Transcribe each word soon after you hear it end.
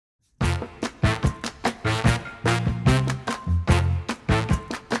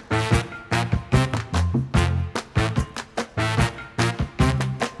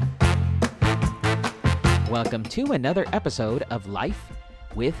welcome to another episode of Life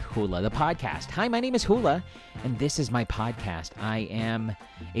with Hula, the podcast. Hi, my name is Hula, and this is my podcast. I am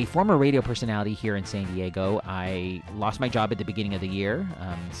a former radio personality here in San Diego. I lost my job at the beginning of the year,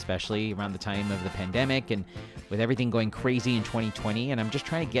 especially around the time of the pandemic and with everything going crazy in 2020, and I'm just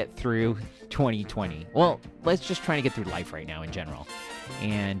trying to get through 2020. Well, let's just try to get through life right now in general.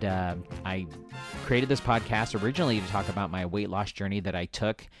 And I created this podcast originally to talk about my weight loss journey that I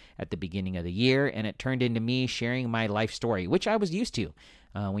took at the beginning of the year, and it turned into me sharing my life story, which I was used to.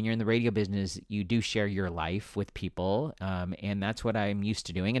 When you're in the radio business, you do share your life with people, and that's what I'm used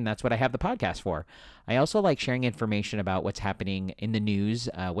to doing, and that's what I have the podcast for. I also like sharing information about what's happening in the news,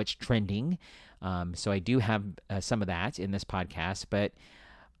 what's trending, so I do have some of that in this podcast, but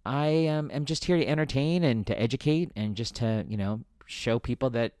I am just here to entertain and to educate and just to, show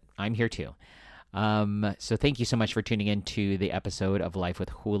people that I'm here too. So thank you so much for tuning in to the episode of Life with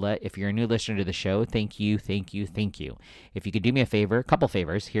Hula. If you're a new listener to the show, thank you. If you could do me a favor, a couple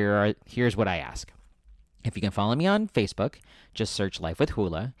favors, here's what I ask. If you can follow me on Facebook, just search Life with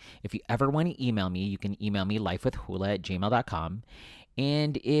Hula. If you ever want to email me, you can email me lifewithhula@gmail.com.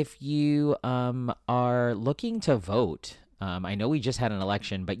 And if you are looking to vote, I know we just had an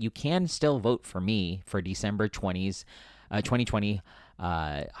election, but you can still vote for me for December 2020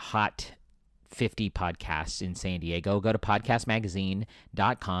 Hot 50 podcasts in San Diego. Go to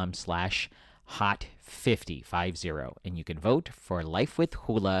podcastmagazine.com/hot50, and you can vote for Life with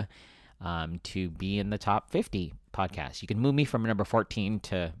Hula to be in the top 50 podcasts. You can move me from number 14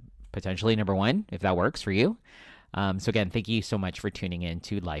 to potentially number 1 if that works for you. So again, thank you so much for tuning in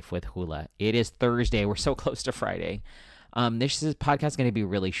to Life with Hula. It is Thursday. We're so close to Friday. This podcast is going to be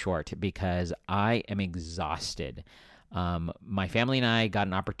really short because I am exhausted. My family and I got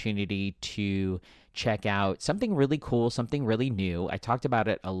an opportunity to check out something really cool, something really new. I talked about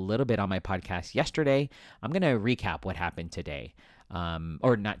it a little bit on my podcast yesterday. I'm going to recap what happened today,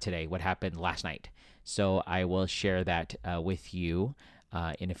 or not today, what happened last night. So I will share that with you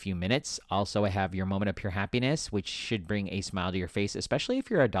in a few minutes. Also, I have your moment of pure happiness, which should bring a smile to your face, especially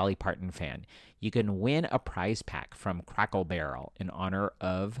if you're a Dolly Parton fan. You can win a prize pack from Crackle Barrel in honor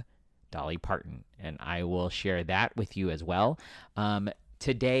of Dolly Parton, and I will share that with you as well.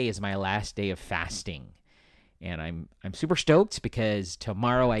 Today is my last day of fasting, and I'm super stoked because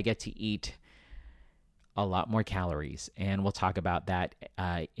tomorrow I get to eat a lot more calories, and we'll talk about that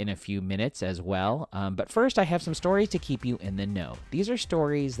in a few minutes as well. But first, I have some stories to keep you in the know. These are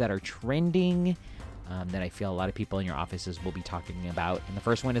stories that are trending that I feel a lot of people in your offices will be talking about, and the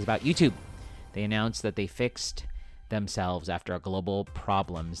first one is about YouTube. They announced that they fixed themselves after global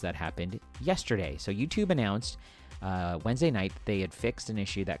problems that happened yesterday. So YouTube announced Wednesday night they had fixed an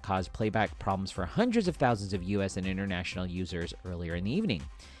issue that caused playback problems for hundreds of thousands of U.S. and international users earlier in the evening.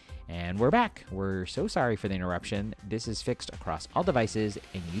 And we're back. We're so sorry for the interruption. This is fixed across all devices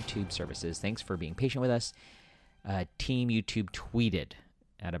and YouTube services. Thanks for being patient with us. Team YouTube tweeted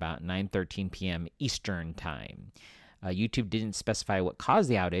at about 9:13 p.m. Eastern Time. YouTube didn't specify what caused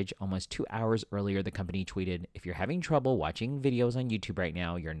the outage. Almost 2 hours earlier, the company tweeted, "If you're having trouble watching videos on YouTube right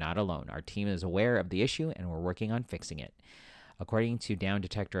now, you're not alone. Our team is aware of the issue, and we're working on fixing it." According to Down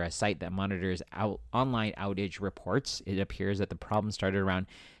Detector, a site that monitors online outage reports, it appears that the problem started around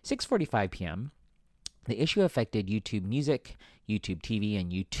 6:45 p.m. The issue affected YouTube Music, YouTube TV,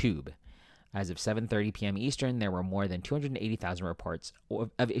 and YouTube. As of 7:30 p.m. Eastern, there were more than 280,000 reports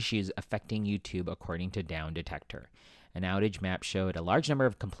of issues affecting YouTube, according to Down Detector. An outage map showed a large number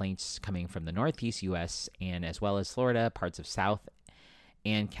of complaints coming from the Northeast U.S. and as well as Florida, parts of South,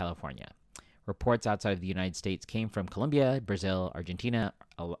 and California. Reports outside of the United States came from Colombia, Brazil, Argentina,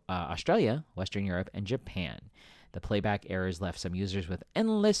 Australia, Western Europe, and Japan. The playback errors left some users with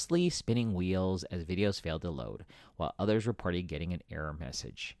endlessly spinning wheels as videos failed to load, while others reported getting an error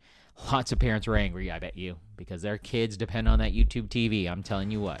message. Lots of parents were angry, I bet you, because their kids depend on that YouTube TV. I'm telling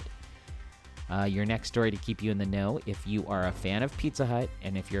you what. Your next story to keep you in the know, if you are a fan of Pizza Hut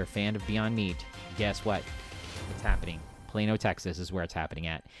and if you're a fan of Beyond Meat, guess what? It's happening. Plano, Texas is where it's happening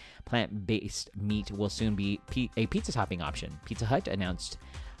at. Plant-based meat will soon be a pizza topping option. Pizza Hut announced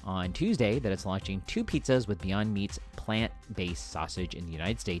on Tuesday that it's launching 2 pizzas with Beyond Meat's plant-based sausage in the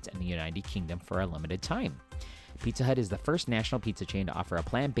United States and the United Kingdom for a limited time. Pizza Hut is the first national pizza chain to offer a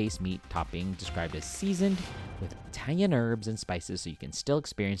plant-based meat topping described as seasoned with Italian herbs and spices so you can still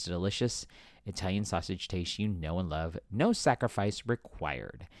experience the delicious Italian sausage taste you know and love. No sacrifice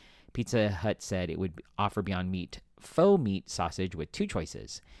required. Pizza Hut said it would offer Beyond Meat faux meat sausage with 2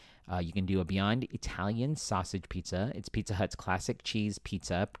 choices. You can do a Beyond Italian sausage pizza. It's Pizza Hut's classic cheese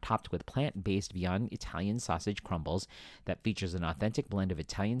pizza topped with plant-based Beyond Italian sausage crumbles that features an authentic blend of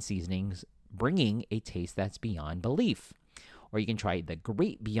Italian seasonings, bringing a taste that's beyond belief. Or you can try the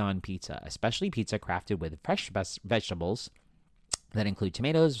Great Beyond Pizza, especially pizza crafted with fresh vegetables that include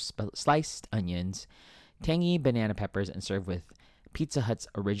tomatoes, sliced onions, tangy banana peppers, and served with Pizza Hut's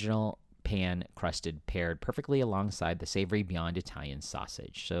original pan crusted, paired perfectly alongside the savory Beyond Italian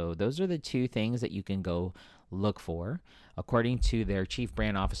sausage. So those are the two things that you can go look for. According to their chief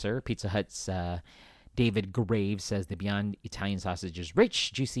brand officer, Pizza Hut's David Graves says the Beyond Italian sausage is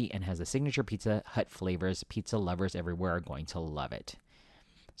rich, juicy, and has the signature Pizza Hut flavors. Pizza lovers everywhere are going to love it.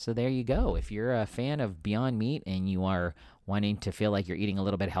 So there you go. If you're a fan of Beyond Meat and you are wanting to feel like you're eating a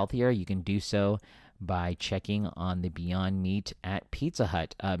little bit healthier, you can do so by checking on the Beyond Meat at Pizza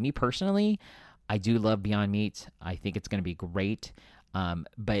Hut. Me personally, I do love Beyond Meat. I think it's going to be great.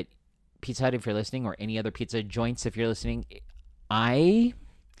 But Pizza Hut, if you're listening, or any other pizza joints, if you're listening, I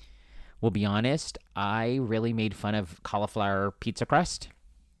will be honest, I really made fun of cauliflower pizza crust.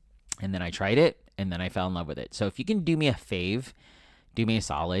 And then I tried it, and then I fell in love with it. So if you can do me a fave, do me a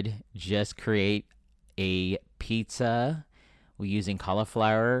solid, just create a pizza using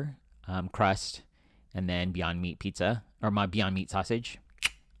cauliflower crust and then Beyond Meat pizza, or my Beyond Meat sausage.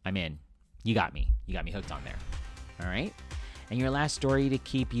 I'm in. You got me. You got me hooked on there. All right? And your last story to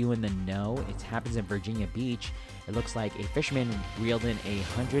keep you in the know, it happens in Virginia Beach. It looks like a fisherman reeled in a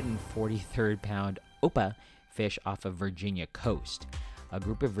 143-pound Opa fish off of Virginia coast. A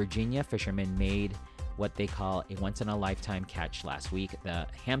group of Virginia fishermen made what they call a once-in-a-lifetime catch last week. The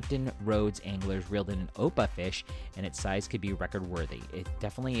Hampton Roads anglers reeled in an Opa fish, and its size could be record-worthy. It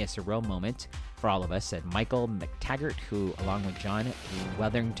definitely a surreal moment for all of us, said Michael McTaggart, who, along with John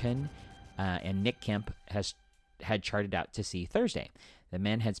Wetherington and Nick Kemp, had charted out to sea Thursday. The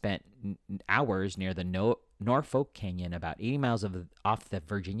men had spent hours near the Norfolk Canyon, about 80 miles off the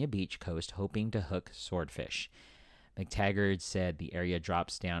Virginia Beach coast, hoping to hook swordfish. McTaggart said the area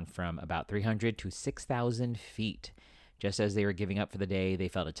drops down from about 300 to 6,000 feet. Just as they were giving up for the day, they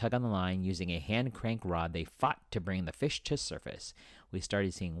felt a tug on the line. Using a hand crank rod, they fought to bring the fish to surface. We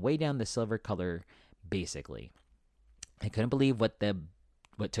started seeing way down the silver color, basically. I couldn't believe what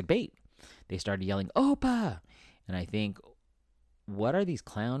took bait. They started yelling, "Opa!" And I think, what are these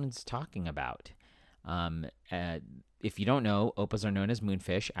clowns talking about? If you don't know, Opas are known as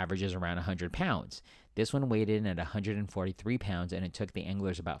moonfish, averages around 100 pounds. This one weighed in at 143 pounds, and it took the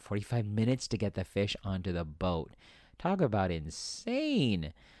anglers about 45 minutes to get the fish onto the boat. Talk about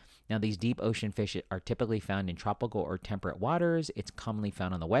insane. Now, these deep ocean fish are typically found in tropical or temperate waters. It's commonly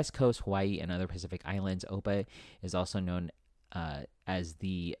found on the West Coast, Hawaii, and other Pacific islands. Opa is also known as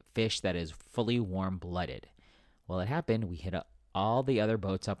the fish that is fully warm-blooded. Well, it happened. We hit all the other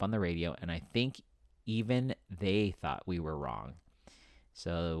boats up on the radio, and I think even they thought we were wrong.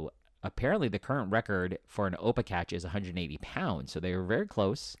 So apparently the current record for an Opa catch is 180 pounds. So they were very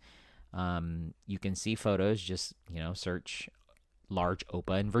close. You can see photos. Just, search large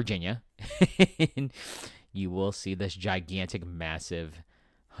Opa in Virginia. And you will see this gigantic, massive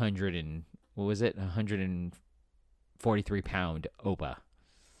 143-pound Opa.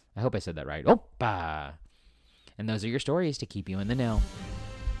 I hope I said that right. Opa! And those are your stories to keep you in the know.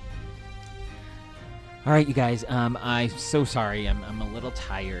 All right, you guys, I'm so sorry. I'm a little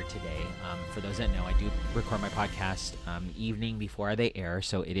tired today. For those that know, I do record my podcast evening before they air,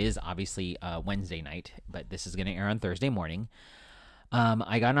 so it is obviously Wednesday night, but this is going to air on Thursday morning.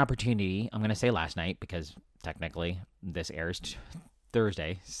 I got an opportunity, I'm going to say last night, because technically this airs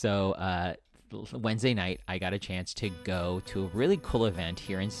Thursday. So Wednesday night, I got a chance to go to a really cool event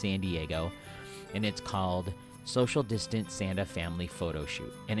here in San Diego, and it's called Social Distance Santa Family Photo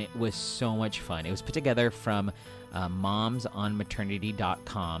Shoot, and it was so much fun. It was put together from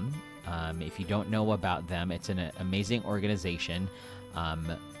momsonmaternity.com. If you don't know about them, it's an amazing organization,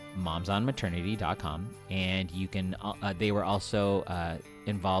 momsonmaternity.com, and you can. They were also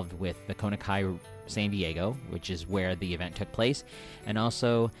involved with the Kona Kai San Diego, which is where the event took place, and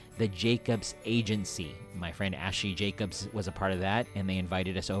also the Jacobs Agency. My friend Ashley Jacobs was a part of that, and they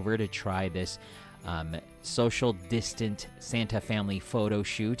invited us over to try this social distant Santa family photo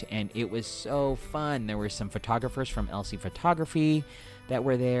shoot, and it was so fun. There were some photographers from LC Photography that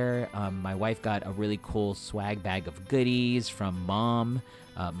were there. My wife got a really cool swag bag of goodies from Moms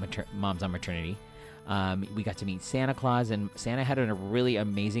on Maternity. We got to meet Santa Claus, and Santa had a really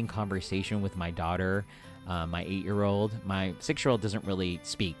amazing conversation with my daughter, my 8-year-old. My 6-year-old doesn't really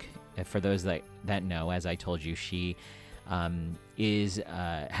speak. For those that know, as I told you, she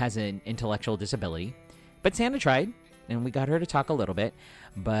has an intellectual disability, but Santa tried, and we got her to talk a little bit.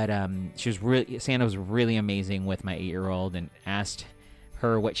 But Santa was really amazing with my 8-year-old, and asked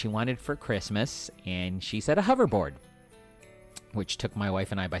her what she wanted for Christmas, and she said a hoverboard, which took my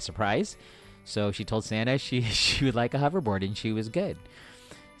wife and I by surprise. So she told Santa she would like a hoverboard, and she was good.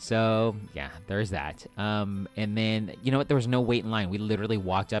 So yeah, there's that. And then you know what? There was no wait in line. We literally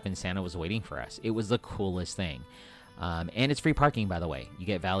walked up and Santa was waiting for us. It was the coolest thing. And it's free parking, by the way. You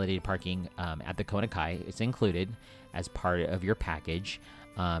get validated parking at the Kona Kai. It's included as part of your package.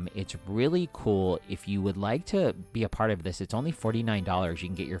 It's really cool. If you would like to be a part of this, it's only $49. You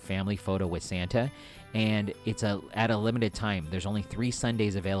can get your family photo with Santa, and it's at a limited time. There's only 3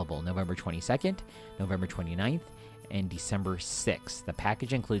 Sundays available: November 22nd, November 29th, and December 6th. The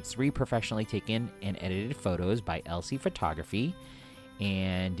package includes 3 professionally taken and edited photos by Elsie Photography,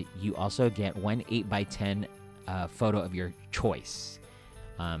 and you also get one 8x10 photo of your choice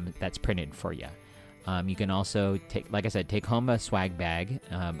that's printed for you. You can also take home a swag bag,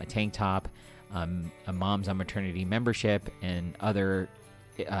 a tank top, a Moms on Maternity membership, and other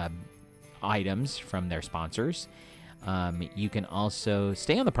items from their sponsors. You can also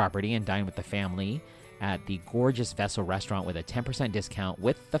stay on the property and dine with the family at the gorgeous Vessel Restaurant with a 10% discount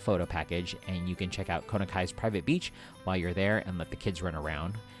with the photo package, and you can check out Kona Kai's private beach while you're there and let the kids run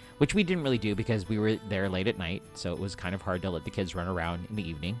around, which we didn't really do because we were there late at night, so it was kind of hard to let the kids run around in the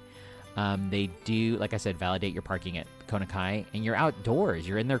evening. They do, like I said, validate your parking at Kona Kai, and you're outdoors.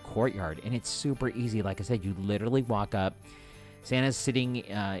 You're in their courtyard, and it's super easy. Like I said, you literally walk up. Santa's sitting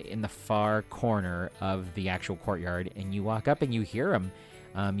in the far corner of the actual courtyard, and you walk up and you hear him.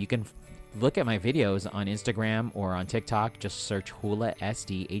 You can look at my videos on Instagram or on TikTok. Just search Hula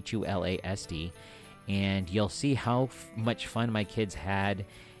SD, HULASD, and you'll see how much fun my kids had.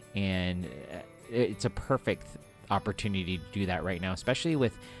 And it's a perfect opportunity to do that right now, especially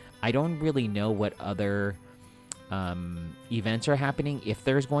with, I don't really know what other events are happening, if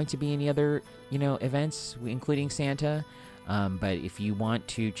there's going to be any other, events, including Santa. But if you want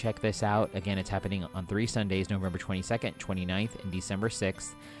to check this out, again, it's happening on 3 Sundays, November 22nd, 29th, and December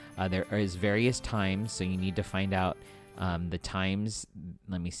 6th. There is various times, so you need to find out the times.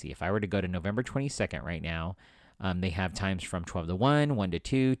 Let me see. If I were to go to November 22nd right now, they have times from 12 to 1, 1 to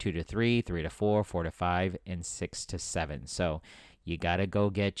 2, 2 to 3, 3 to 4, 4 to 5, and 6 to 7. So you got to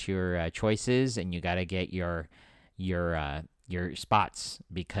go get your choices, and you got to get your spots,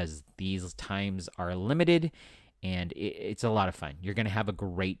 because these times are limited, and it's a lot of fun. You're going to have a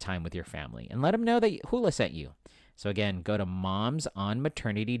great time with your family, and let them know that Hula sent you. So again, go to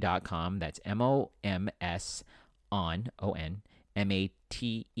momsonmaternity.com. That's MOMS on ON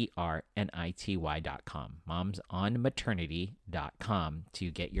MATERNITY.com. momsonmaternity.com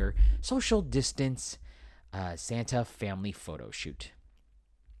to get your social distance Santa family photo shoot.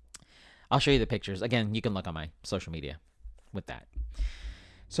 I'll show you the pictures. Again, you can look on my social media with that.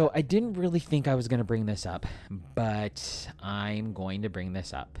 So I didn't really think I was going to bring this up, but I'm going to bring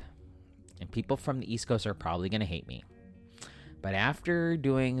this up. And people from the East Coast are probably going to hate me. But after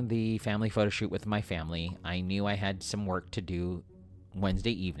doing the family photo shoot with my family, I knew I had some work to do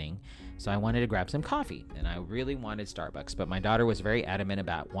Wednesday evening. So I wanted to grab some coffee, and I really wanted Starbucks. But my daughter was very adamant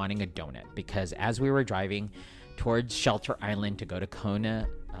about wanting a donut, because as we were driving towards Shelter Island to go to Kona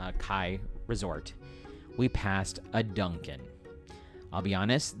Kai Resort, we passed a Dunkin'. I'll be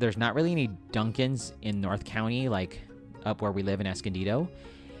honest, there's not really any Dunkins in North County, like up where we live in Escondido.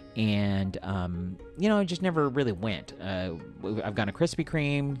 And, I just never really went. I've got a Krispy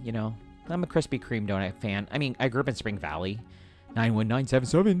Kreme, I'm a Krispy Kreme donut fan. I mean, I grew up in Spring Valley,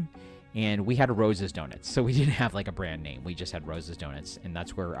 91977, and we had a Rose's Donuts. So we didn't have like a brand name. We just had Rose's Donuts, and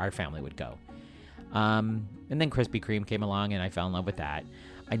that's where our family would go. And then Krispy Kreme came along, and I fell in love with that.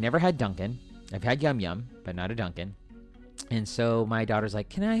 I never had Dunkin'. I've had Yum Yum, but not a Dunkin'. And so my daughter's like,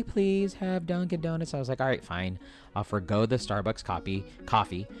 can I please have Dunkin' Donuts? I was like, all right, fine. I'll forgo the Starbucks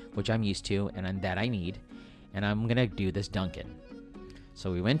coffee, which I'm used to and that I need, and I'm going to do this Dunkin'.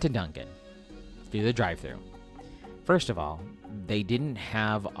 So we went to Dunkin' through the drive-thru. First of all, they didn't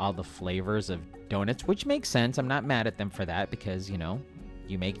have all the flavors of donuts, which makes sense. I'm not mad at them for that, because,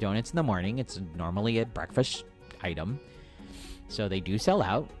 you make donuts in the morning. It's normally a breakfast item. So they do sell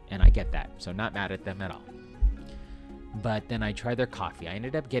out, and I get that. So not mad at them at all. But then I tried their coffee. I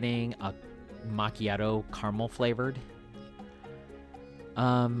ended up getting a macchiato caramel flavored.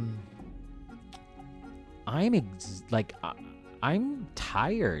 I'm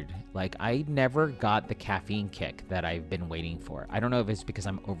tired. Like, I never got the caffeine kick that I've been waiting for. I don't know if it's because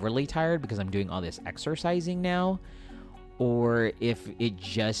I'm overly tired because I'm doing all this exercising now, or if it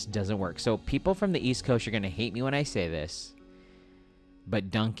just doesn't work. So people from the East Coast are going to hate me when I say this, but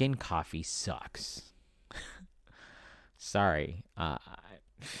Dunkin' coffee sucks. Sorry. I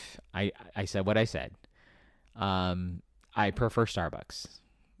said what I said. I prefer Starbucks.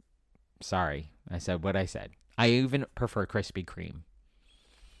 Sorry. I said what I said. I even prefer Krispy Kreme.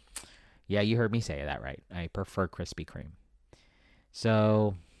 Yeah, you heard me say that right. I prefer Krispy Kreme.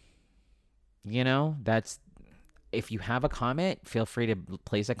 So, that's if you have a comment, feel free to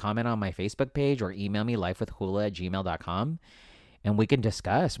place a comment on my Facebook page or email me lifewithhula@gmail.com and we can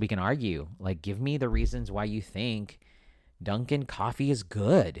discuss. We can argue. Like, give me the reasons why you think Dunkin' coffee is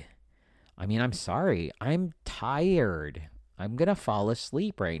good. I mean, I'm sorry. I'm tired. I'm going to fall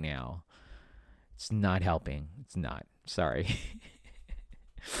asleep right now. It's not helping. It's not. Sorry.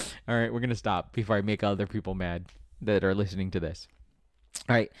 All right, we're going to stop before I make other people mad that are listening to this.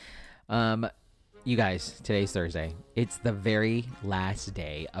 All right. You guys, today's Thursday. It's the very last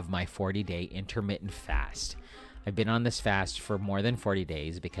day of my 40-day intermittent fast. I've been on this fast for more than 40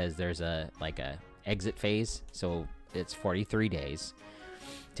 days because there's a exit phase. So it's 43 days.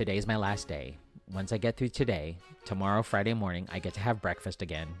 Today's my last day. Once I get through today, tomorrow, Friday morning, I get to have breakfast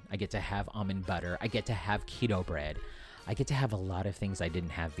again. I get to have almond butter. I get to have keto bread. I get to have a lot of things I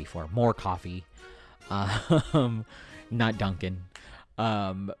didn't have before. More coffee. Not Dunkin'.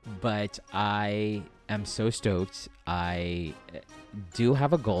 But I am so stoked. I do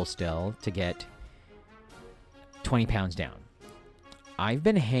have a goal still to get 20 pounds down. I've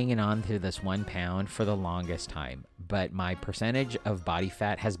been hanging on to this 1 pound for the longest time, but my percentage of body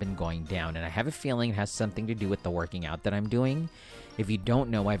fat has been going down, and I have a feeling it has something to do with the working out that I'm doing. If you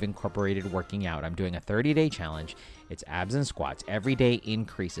don't know, I've incorporated working out. I'm doing a 30-day challenge. It's abs and squats. Every day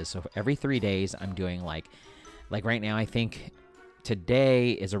increases. So every 3 days, I'm doing like right now, I think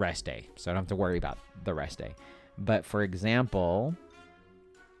today is a rest day, so I don't have to worry about the rest day. But for example,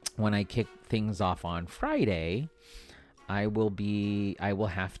 when I kick things off on Friday, I will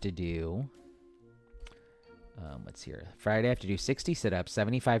have to do, let's see here. Friday, I have to do 60 sit-ups,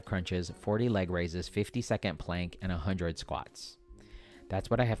 75 crunches, 40 leg raises, 50-second plank, and 100 squats. That's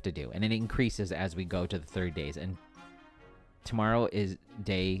what I have to do. And it increases as we go to the 30 days. And tomorrow is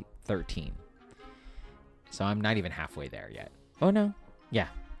day 13. So I'm not even halfway there yet. Oh, no. Yeah,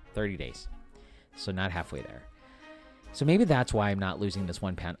 30 days. So not halfway there. So maybe that's why I'm not losing this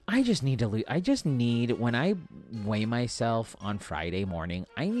 1 pound. I just need to lose. When I weigh myself on Friday morning,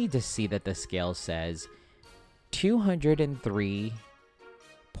 I need to see that the scale says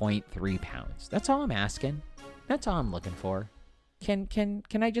 203.3 pounds. That's all I'm asking. That's all I'm looking for. Can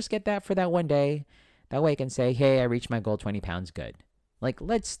I just get that for that one day? That way I can say, hey, I reached my goal, 20 pounds, good. Like,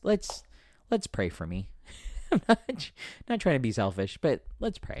 let's pray for me. I'm not trying to be selfish, but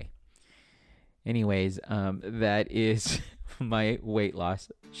let's pray. Anyways, that is my weight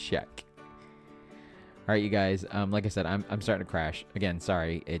loss check. All right, you guys. Like I said, I'm starting to crash again.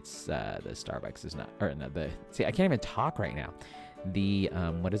 Sorry, it's the Starbucks is not, or no, see, I can't even talk right now. The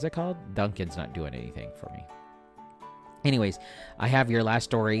what is it called? Dunkin's not doing anything for me. Anyways, I have your last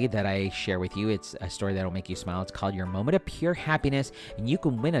story that I share with you. It's a story that'll make you smile. It's called Your Moment of Pure Happiness, and you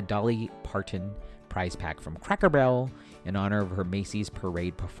can win a Dolly Parton prize pack from Cracker Barrel in honor of her Macy's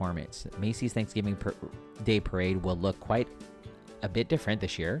Parade performance. Macy's Thanksgiving Day Parade will look quite a bit different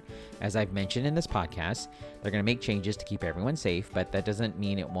this year. As I've mentioned in this podcast, they're going to make changes to keep everyone safe, but that doesn't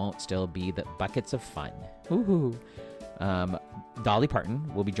mean it won't still be the buckets of fun. Woohoo! Dolly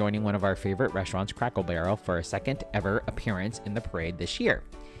Parton will be joining one of our favorite restaurants, Cracker Barrel, for a second ever appearance in the parade this year.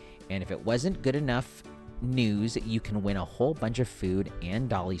 And if it wasn't good enough news, you can win a whole bunch of food and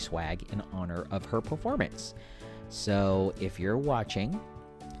Dolly swag in honor of her performance. So if you're watching,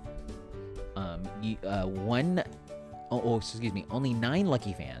 only 9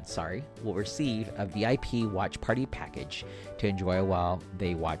 lucky fans, will receive a VIP watch party package to enjoy while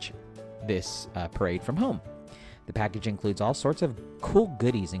they watch this parade from home. The package includes all sorts of cool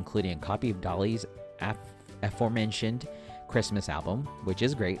goodies, including a copy of Dolly's aforementioned Christmas album, which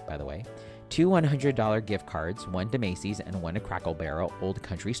is great, by the way, 2 $100 gift cards, 1 to Macy's and 1 to Cracker Barrel Old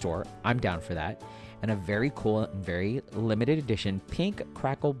Country Store. I'm down for that. And a very cool and very limited edition pink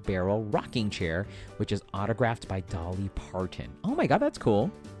Cracker Barrel rocking chair, which is autographed by Dolly Parton. Oh my God, that's cool.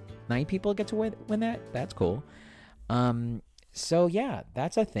 9 people get to win that? That's cool. So yeah,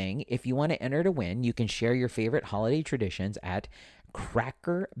 that's a thing. If you want to enter to win, you can share your favorite holiday traditions at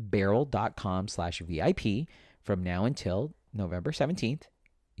crackerbarrel.com/VIP from now until November 17th.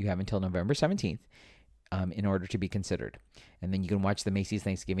 You have until November 17th in order to be considered. And then you can watch the Macy's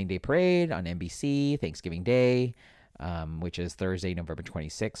Thanksgiving Day Parade on NBC Thanksgiving Day, which is Thursday, November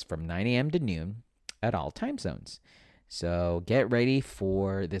 26th from 9 a.m. to noon at all time zones. So get ready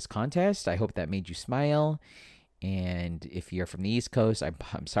for this contest. I hope that made you smile. And if you're from the East Coast,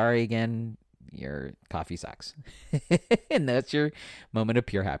 I'm sorry again. Your coffee sucks. And that's your moment of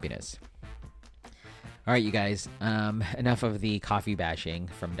pure happiness. All right, you guys, enough of the coffee bashing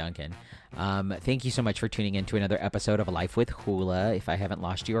from Duncan. Thank you so much for tuning in to another episode of Life with Hula. If I haven't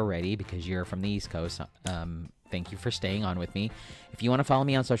lost you already because you're from the East Coast, thank you for staying on with me. If you want to follow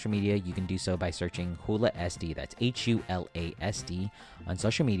me on social media, you can do so by searching Hula SD. That's HULASD on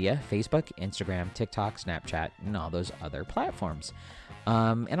social media, Facebook, Instagram, TikTok, Snapchat, and all those other platforms.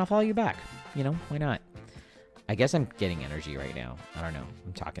 And I'll follow you back. Why not? I guess I'm getting energy right now. I don't know.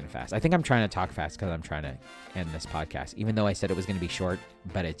 I'm talking fast. I think I'm trying to talk fast because I'm trying to end this podcast, even though I said it was going to be short,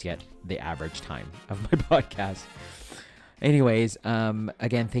 but it's yet the average time of my podcast. Anyways,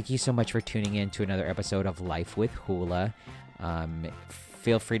 again, thank you so much for tuning in to another episode of Life with Hula.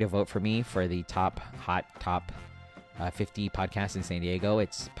 Feel free to vote for me for the top 50 podcasts in San Diego.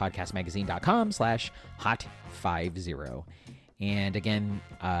 It's podcastmagazine.com/hot50. And again,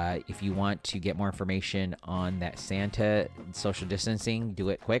 if you want to get more information on that Santa social distancing, do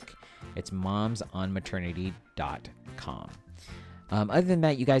it quick. It's momsonmaternity.com. Other than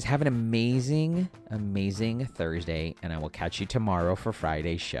that, you guys have an amazing, amazing Thursday, and I will catch you tomorrow for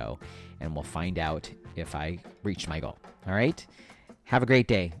Friday's show, and we'll find out if I reached my goal. All right? Have a great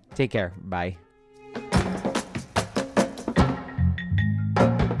day. Take care. Bye.